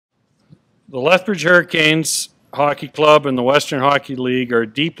The Lethbridge Hurricanes Hockey Club and the Western Hockey League are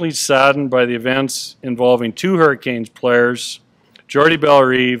deeply saddened by the events involving two Hurricanes players, Jordy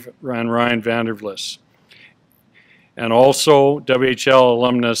Bellerive and Ryan Vandervlis, and also WHL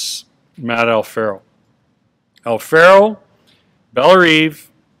alumnus Matt Alfaro. Alfaro,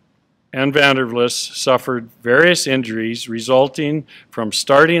 Bellerive, and Vandervlis suffered various injuries resulting from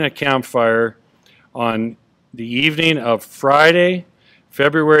starting a campfire on the evening of Friday,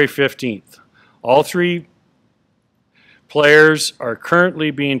 February 15th. All three players are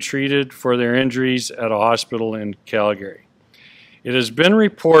currently being treated for their injuries at a hospital in Calgary. It has been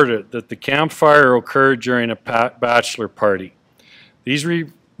reported that the campfire occurred during a bachelor party. These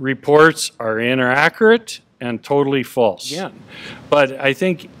reports are inaccurate and totally false. Yeah. But I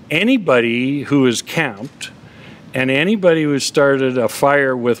think anybody who has camped and anybody who started a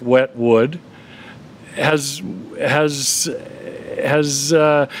fire with wet wood has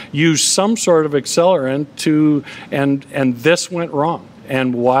used some sort of accelerant to, and this went wrong.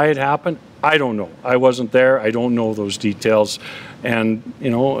 And why it happened, I don't know. I wasn't there. I don't know those details. And,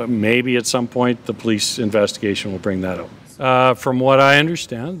 you know, maybe at some point the police investigation will bring that up. From what I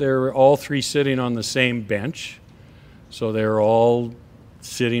understand, they're all three sitting on the same bench. So they're all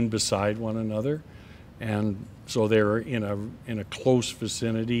sitting beside one another. And so they're in a close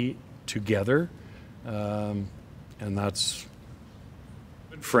vicinity together. And that's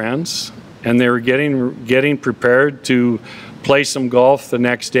friends, and they were getting prepared to play some golf the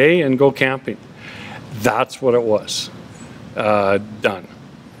next day and go camping. That's what it was. Done.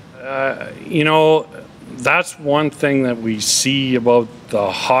 You know, that's one thing that we see about the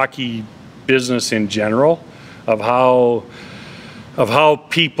hockey business in general, of how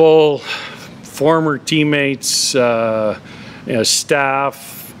people, former teammates,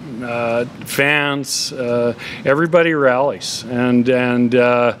 staff, fans, everybody rallies, and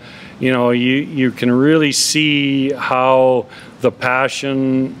you know, you can really see how the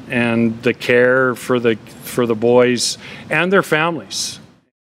passion and the care for the boys and their families